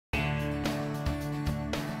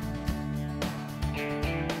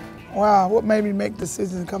Wow, what made me make the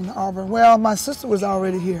decision to come to Auburn? Well, my sister was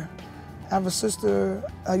already here. I have a sister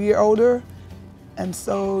a year older, and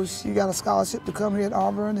so she got a scholarship to come here at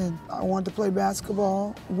Auburn, and I wanted to play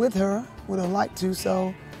basketball with her, would have liked to,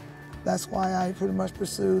 so that's why I pretty much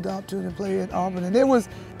pursued the opportunity to play at Auburn. And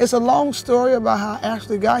it's a long story about how I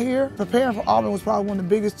actually got here. Preparing for Auburn was probably one of the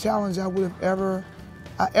biggest challenges I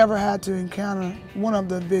ever had to encounter. One of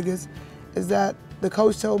the biggest is that the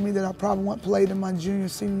coach told me that I probably wouldn't play in my junior,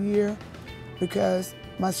 senior year because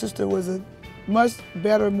my sister was a much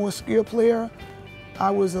better, more skilled player.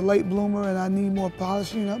 I was a late bloomer and I need more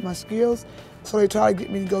polishing up my skills. So they tried to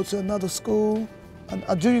get me to go to another school,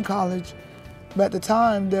 a junior college. But at the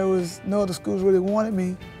time, there was no other schools really wanted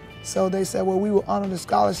me. So they said, well, we will honor the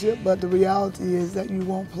scholarship, but the reality is that you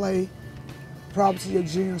won't play probably to your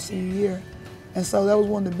junior, senior year. And so that was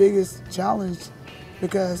one of the biggest challenges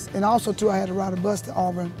because, and also too, I had to ride a bus to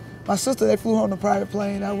Auburn. My sister, they flew her on a private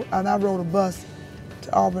plane and I rode a bus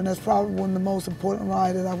to Auburn. That's probably one of the most important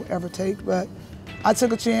rides that I would ever take. But I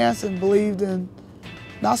took a chance and believed in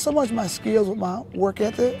not so much my skills, but my work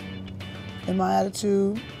ethic and my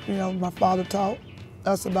attitude. You know, my father taught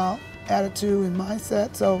us about attitude and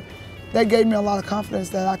mindset. So that gave me a lot of confidence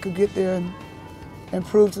that I could get there and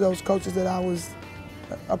prove to those coaches that I was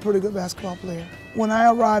a pretty good basketball player. When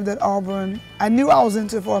I arrived at Auburn, I knew I was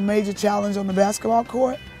into for a major challenge on the basketball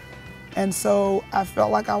court. And so I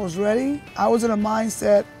felt like I was ready. I was in a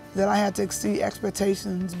mindset that I had to exceed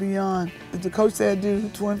expectations beyond. If the coach said do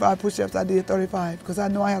 25 push-ups, I did 35 because I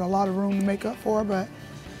know I had a lot of room to make up for. But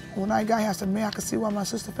when I got here, I said, man, I could see why my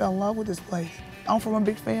sister fell in love with this place. I'm from a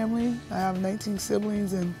big family. I have 19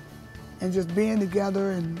 siblings, and just being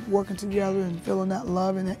together and working together and feeling that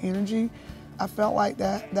love and that energy, I felt like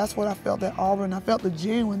that's what I felt at Auburn. I felt the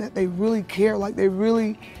genuine, that they really care, like they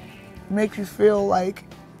really make you feel like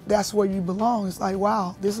that's where you belong. It's like,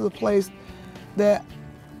 wow, this is a place that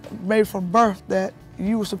made from birth that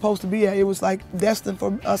you were supposed to be at. It was like destined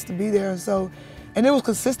for us to be there. And it was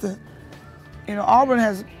consistent. You know, Auburn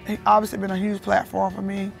has obviously been a huge platform for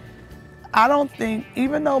me. I don't think,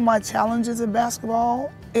 even though my challenges in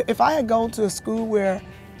basketball, if I had gone to a school where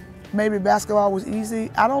maybe basketball was easy,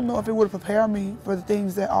 I don't know if it would have prepared me for the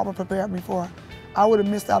things that Auburn prepared me for. I would have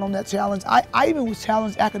missed out on that challenge. I even was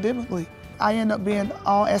challenged academically. I ended up being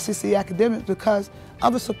all SEC academics because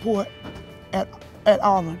of the support at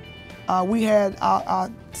Auburn. We had our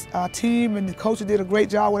team, and the coaches did a great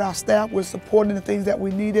job with our staff with supporting the things that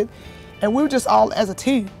we needed. And we were just all as a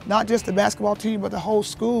team, not just the basketball team, but the whole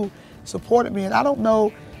school supported me. And I don't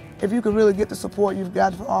know if you can really get the support you've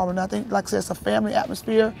gotten from Auburn. I think, like I said, it's a family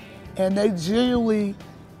atmosphere, and they genuinely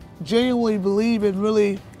believe in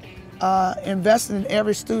really investing in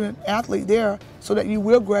every student athlete there so that you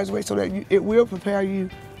will graduate, so that it will prepare you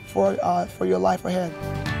for your life ahead.